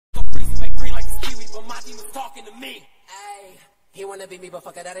my demons talking to me. Hey. He wanna beat me, but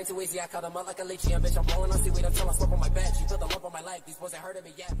fuck it, that ain't too easy. I cut him up like a leechy, and bitch, I'm blowing on seaweed until I slip on my bed. You feel the love of my life, these boys ain't heard of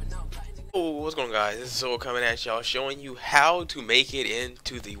me yet, but now I'm cutting. Oh, what's going on, guys? This is Soul coming at y'all, showing you how to make it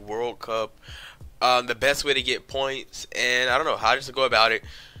into the World Cup. The best way to get points, and I don't know how just to go about it.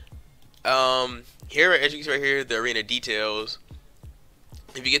 Here, as you can see right here, the arena details.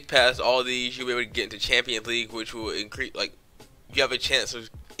 If you get past all these, you'll be able to get into Champions League, which will increase, like, you have a chance of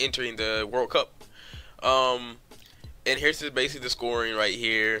entering the World Cup. And here's basically the scoring right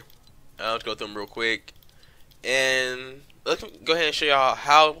here. Let's go through them real quick. And let's go ahead and show y'all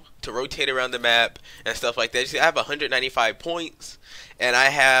how to rotate around the map and stuff like that. You see, I have 195 points, and I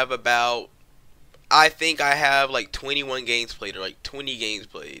have about, I think I have like 21 games played, or like 20 games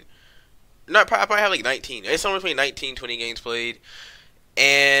played. I probably have like 19. It's somewhere between 19 20 games played.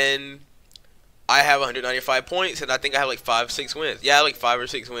 And I have 195 points, and I think I have like 5-6 wins. Yeah, I have like 5 or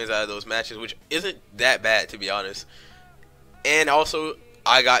 6 wins out of those matches, which isn't that bad, to be honest. And also,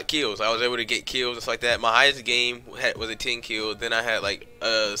 I got kills. I was able to get kills just like that. My highest game was a 10 kill. Then I had like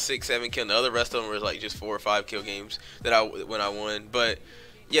a 6-7 kill. And the other rest of them were like just 4 or 5 kill games that when I won. But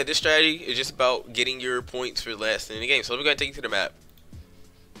yeah, this strategy is just about getting your points for last in the game. So we're gonna take you to the map,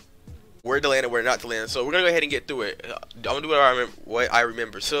 where to land and where not to land. So we're gonna go ahead and get through it. I'm gonna do what I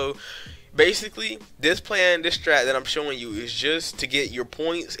remember. So basically, this strat that I'm showing you is just to get your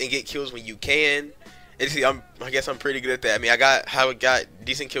points and get kills when you can. And see, I guess I'm pretty good at that. I mean, I got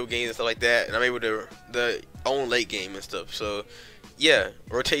decent kill gains and stuff like that, and I'm able to own late game and stuff. So yeah,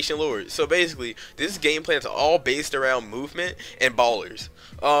 rotation lord. So basically, this game plan is all based around movement and ballers.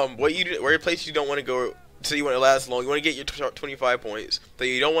 Where place you don't want to go, so you want to last long. You want to get your 25 points. So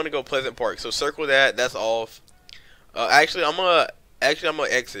you don't want to go Pleasant Park. So circle that. That's off. Actually, I'm gonna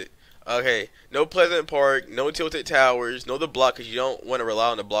exit. Okay, no Pleasant Park, no Tilted Towers, no the block, because you don't want to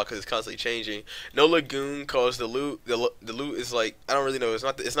rely on the block because it's constantly changing. No Lagoon, because the loot is like, I don't really know,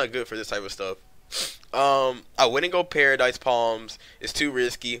 it's not good for this type of stuff. I wouldn't go Paradise Palms, it's too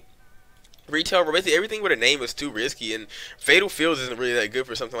risky. Retail, basically everything with a name is too risky, and Fatal Fields isn't really that good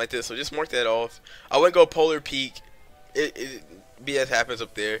for something like this, so just mark that off. I wouldn't go Polar Peak, BS happens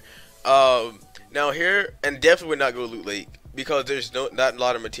up there. Now here, and definitely would not go Loot Lake, because there's not a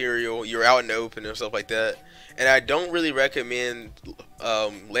lot of material. You're out in the open and stuff like that, and I don't really recommend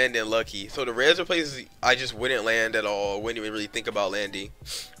landing Lucky. So the rest of places I just wouldn't land at all. I wouldn't even really think about landing.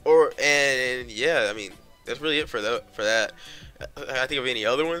 And yeah, I mean that's really it for that. I think of any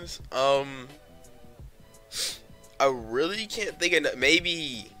other ones. I really can't think of,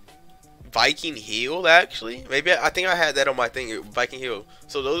 maybe Viking Hill, actually. Maybe I think I had that on my thing, Viking Hill.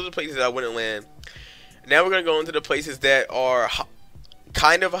 So those are the places that I wouldn't land. Now we're going to go into the places that are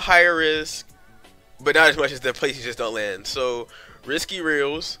kind of a higher risk, but not as much as the places you just don't land. So, Risky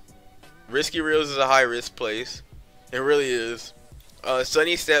Reels. Risky Reels is a high risk place. It really is.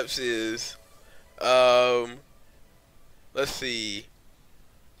 Sunny Steps is. Let's see.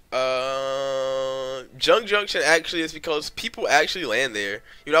 Junk Junction actually is because people actually land there.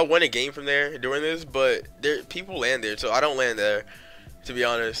 You know, I won a game from there during this, but people land there, so I don't land there, to be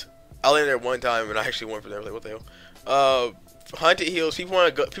honest. I landed there one time and I actually won from there. I was like, what the hell? Haunted Hills, people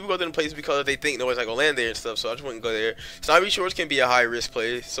go to them places because they think nobody's not gonna land there and stuff, so I just wouldn't go there. Snobby Shores can be a high risk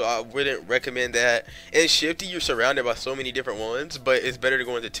place, so I wouldn't recommend that. And Shifty, you're surrounded by so many different ones, but it's better to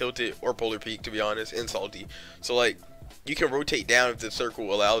go into Tilted or Polar Peak, to be honest, and Salty. So like, you can rotate down if the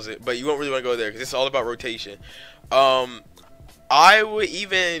circle allows it, but you won't really want to go there because it's all about rotation. I would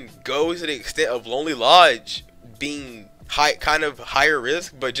even go to the extent of Lonely Lodge being kind of higher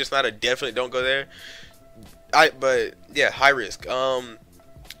risk, but just not a definite don't go there. But yeah, high risk.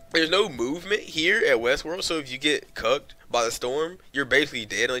 There's no movement here at Westworld, so if you get cucked by the storm, you're basically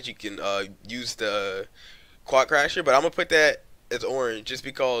dead unless you can use the quad crasher. But I'm gonna put that as orange just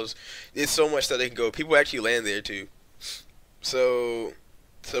because it's so much that they can go. People actually land there too. So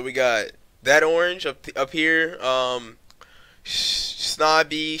we got that orange up here.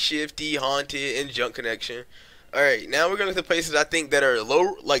 Snobby, Shifty, Haunted, and Junk Connection. Alright, now we're going to the places I think that are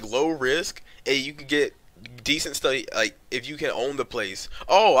low risk, and you can get decent stuff, like, if you can own the place.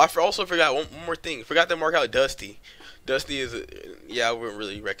 Oh, I also forgot one more thing. Forgot to mark out Dusty. Dusty is, yeah, I wouldn't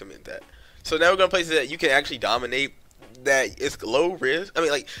really recommend that. So now we're going to places that you can actually dominate, that it's low risk. I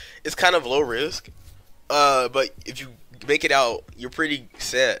mean, like, it's kind of low risk, but if you make it out, you're pretty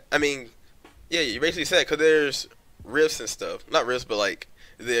set. I mean, yeah, you're basically set, because there's rifts and stuff. Not rifts, but, like,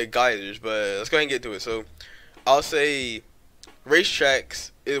 the geysers. But let's go ahead and get to it. So I'll say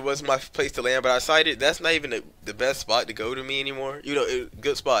racetracks, it was my place to land, but I decided that's not even the best spot to go to me anymore. You know,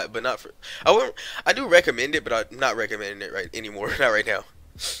 good spot, but not for. I do recommend it, but I'm not recommending it anymore. Not right now.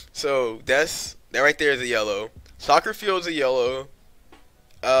 So that's That right there is a yellow. Soccer field's a yellow.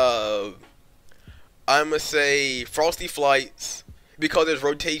 Uh, I'm gonna say Frosty Flights because there's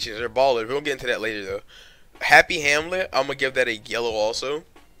rotations. They're ballers. We'll get into that later though. Happy Hamlet, I'm gonna give that a yellow also.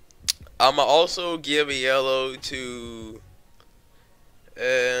 I'm gonna also give a yellow to.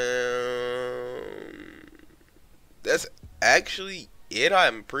 That's actually it.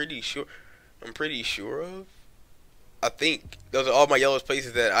 I'm pretty sure. I'm pretty sure of. I think those are all my yellow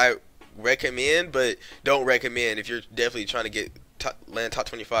places that I recommend, but don't recommend if you're definitely trying to get land top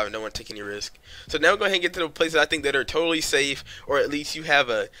 25 and don't want to take any risk. So now go ahead and get to the places I think that are totally safe, or at least you have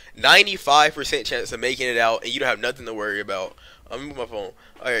a 95% chance of making it out, and you don't have nothing to worry about. I'm gonna move my phone.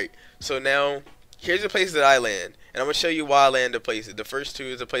 All right. So now here's the places that I land, and I'm gonna show you why I land the places. The first two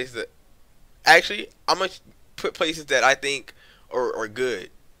is the places that actually I'm gonna put places that I think are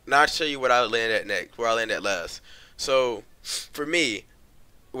good. Now I'll show you what I land at next, where I land at last. So for me,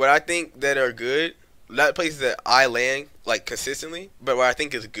 what I think that are good, not places that I land like consistently, but what I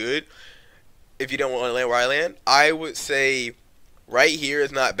think is good. If you don't want to land where I land, I would say right here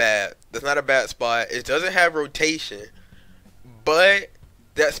is not bad. That's not a bad spot. It doesn't have rotation, but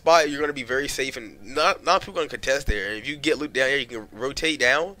that spot you're going to be very safe, and not people going to contest there. And if you get looped down here, you can rotate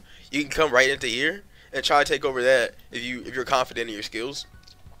down. You can come right into here and try to take over that if you're confident in your skills.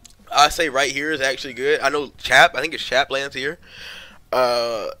 I say right here is actually good. I know Chap. I think it's Chap lands here.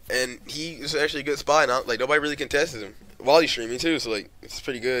 And he is actually a good spot, and like nobody really contests him while he's streaming too, so like it's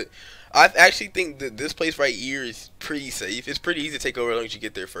pretty good. I actually think that this place right here is pretty safe. It's pretty easy to take over as long as you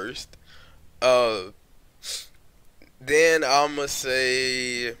get there first. Then I'm gonna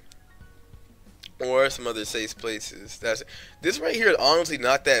say, or some other safe places. This right here is honestly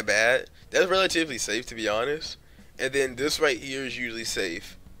not that bad. That's relatively safe, to be honest. And then this right here is usually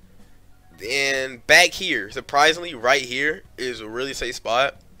safe. And back here, surprisingly, right here is a really safe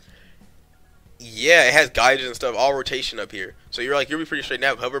spot. Yeah, it has guiders and stuff, all rotation up here. So you'll be pretty straight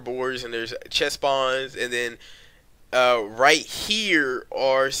now with hoverboards, and there's chest spawns, and then right here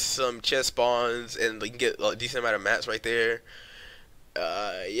are some chest spawns, and you can get a decent amount of mats right there.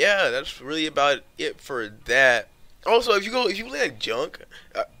 Yeah, that's really about it for that. Also, if you land junk.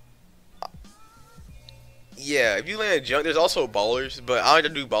 Yeah, if you land junk, there's also ballers, but I like to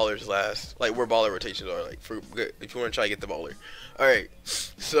do ballers last, like where baller rotations are, like for good, if you want to try to get the baller. Alright,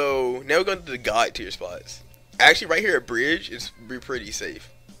 so now we're going to the god tier spots. Actually, right here at bridge, it's pretty safe.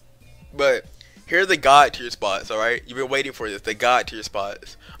 But here are the god tier spots, alright? You've been waiting for this, the god tier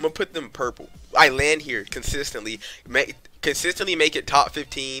spots. I'm going to put them purple. I land here consistently, consistently make it top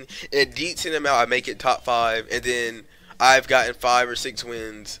 15, and a decent amount I make it top 5, and then I've gotten 5 or 6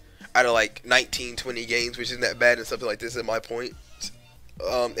 wins out of like 19, 20 games, which isn't that bad and something like this at my point.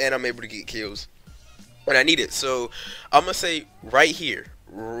 And I'm able to get kills when I need it. So I'm gonna say right here,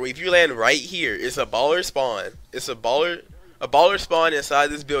 if you land right here, it's a baller spawn. It's a baller spawn inside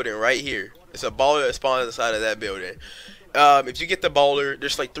this building right here. It's a baller spawn inside of that building. If you get the baller,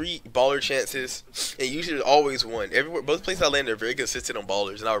 there's like 3 baller chances, and usually there's always one. Everywhere, both places I land are very consistent on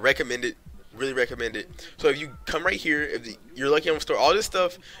ballers, and I would recommend it. Really recommend it. So if you come right here, if you're lucky on Storm, all this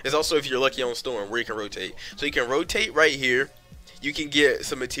stuff is also if you're lucky on Storm, where you can rotate. So you can rotate right here. You can get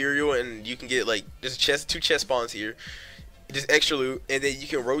some material, and you can get like there's 2 chest spawns here, just extra loot, and then you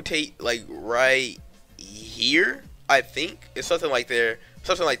can rotate like right here. I think it's something like there,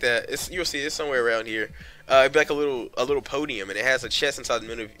 something like that. You'll see it's somewhere around here. It'd be like a little podium, and it has a chest inside the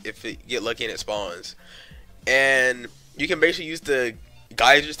middle if you get lucky and it spawns. And you can basically use the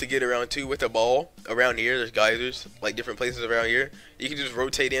geysers to get around too with a ball. Around here there's geysers like different places around here. You can just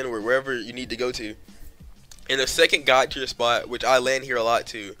rotate in wherever you need to go to. And the second god tier spot, which I land here a lot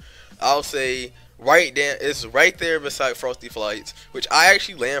too, I'll say right down, it's right there beside Frosty Flights, which I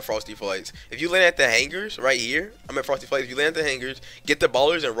actually land Frosty Flights. If you land at the hangars right here, I'm at Frosty Flights. If you land at the hangars, get the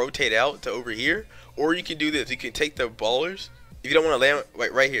ballers and rotate out to over here, or you can do this, you can take the ballers. If you don't want to land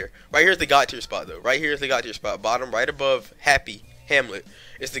right here is the god tier spot though. Right here is the god tier spot, bottom right above Happy Hamlet.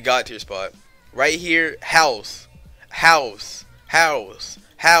 It's the god tier spot. Right here, house.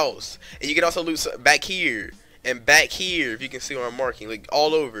 And you can also loot back here and back here, if you can see where I'm marking, like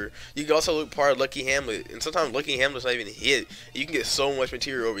all over. You can also loot part of Lucky Hamlet, and sometimes Lucky Hamlet's not even hit. You can get so much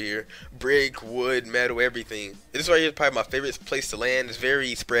material over here: brick, wood, metal, everything. This right here is probably my favorite place to land. It's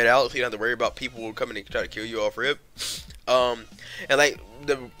very spread out, so you don't have to worry about people coming to try to kill you off rip. And like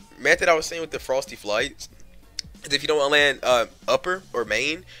the method I was saying with the Frosty Flights, if you don't want to land upper or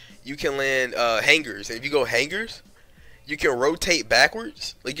main, you can land hangars. And if you go hangars, you can rotate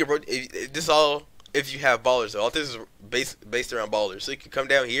backwards. Like you this all if you have ballers though. All this is based around ballers. So you can come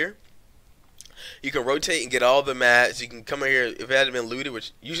down here, You can rotate and get all the mats. You can come in here if it hadn't been looted,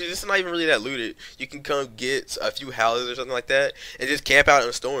 which usually this is not even really that looted. You can come get a few houses or something like that and just camp out in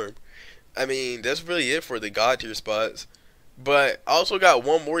a storm. I mean, that's really it for the god tier spots. But I also got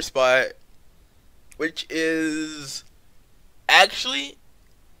one more spot, which is actually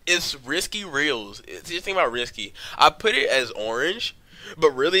it's risky reels. It's just thing about risky. I put it as orange,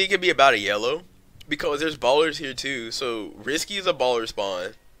 but really it could be about a yellow because there's ballers here too. So risky is a baller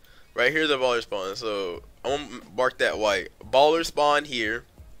spawn. Right here's a baller spawn. So I'm gonna mark that white. Baller spawn here.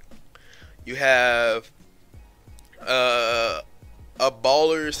 You have a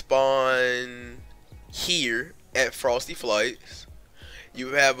baller spawn here at Frosty Flights. You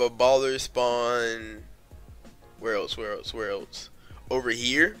have a baller spawn. Where else? Where else? Where else? Over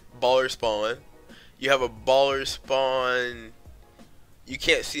here, baller spawn. You have a baller spawn. You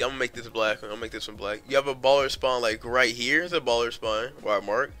can't see. I'm gonna make this black. I'm gonna make this one black. You have a baller spawn like right here. Is a baller spawn. Where I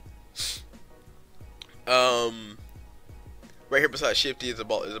mark. Right here beside Shifty is a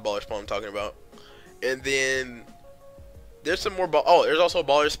baller spawn I'm talking about. And then there's some more oh, there's also a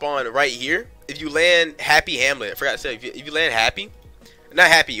baller spawn right here. If you land Happy Hamlet, I forgot to say, if you land Happy, not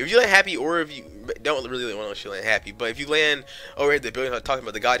Happy, if you land Happy, or if you don't really want to land Happy, but if you land over at the building I'm talking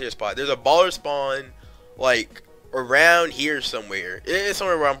about, the god tier spot, there's a baller spawn like around here somewhere. It's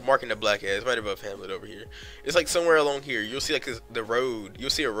somewhere where I'm marking the black as, right above Hamlet over here. It's like somewhere along here. You'll see like the road. You'll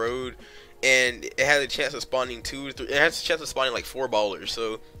see a road, and it has a chance of spawning 2 to 3. It has a chance of spawning like 4 ballers.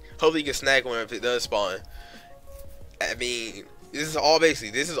 So hopefully you can snag one if it does spawn. I mean, this is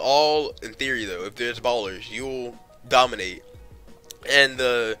all in theory though. If there's ballers, you'll dominate. And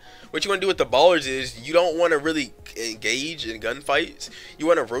what you want to do with the ballers is you don't want to really engage in gunfights. You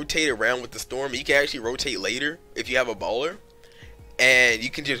want to rotate around with the storm. You can actually rotate later if you have a baller, and you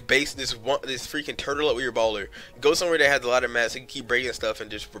can just base this freaking turtle up with your baller. Go somewhere that has a lot of mats so you can keep breaking stuff and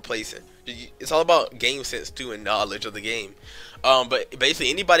just replace it. It's all about game sense too and knowledge of the game. But basically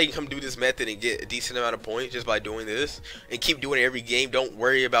anybody can come do this method and get a decent amount of points just by doing this, and keep doing it every game. Don't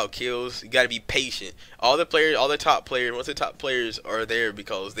worry about kills. You got to be patient. All the top players, most of the top players are there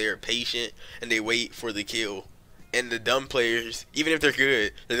because they're patient and they wait for the kill. And the dumb players, even if they're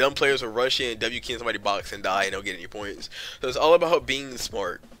good, the dumb players will rush in, W-kill somebody box and die and don't get any points. So it's all about being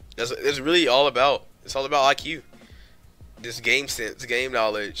smart. That's really all about. It's all about IQ. Just game sense, game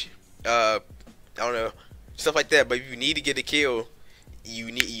knowledge. I don't know, stuff like that. But if you need to get a kill,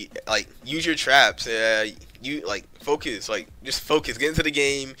 you like use your traps. You focus, just focus. Get into the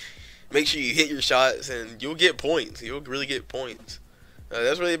game. Make sure you hit your shots, and you'll get points. You'll really get points.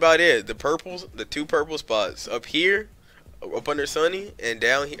 That's really about it. The 2 purple spots up here, up under Sunny, and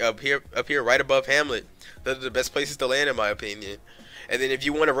down here, up here, right above Hamlet. Those are the best places to land, in my opinion. And then if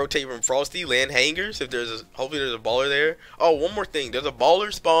you want to rotate from Frosty, land hangers. If hopefully there's a baller there. Oh, one more thing. There's a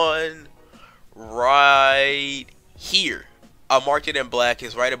baller spawn right here. I'll mark it in black.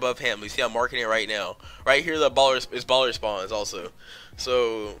 It's right above Hamlet. See, I'm marking it right now. Right here, the baller spawns also.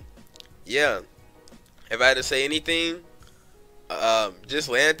 So, yeah. If I had to say anything, just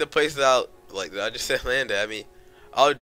land at the places out like I just said land at. I mean, I'll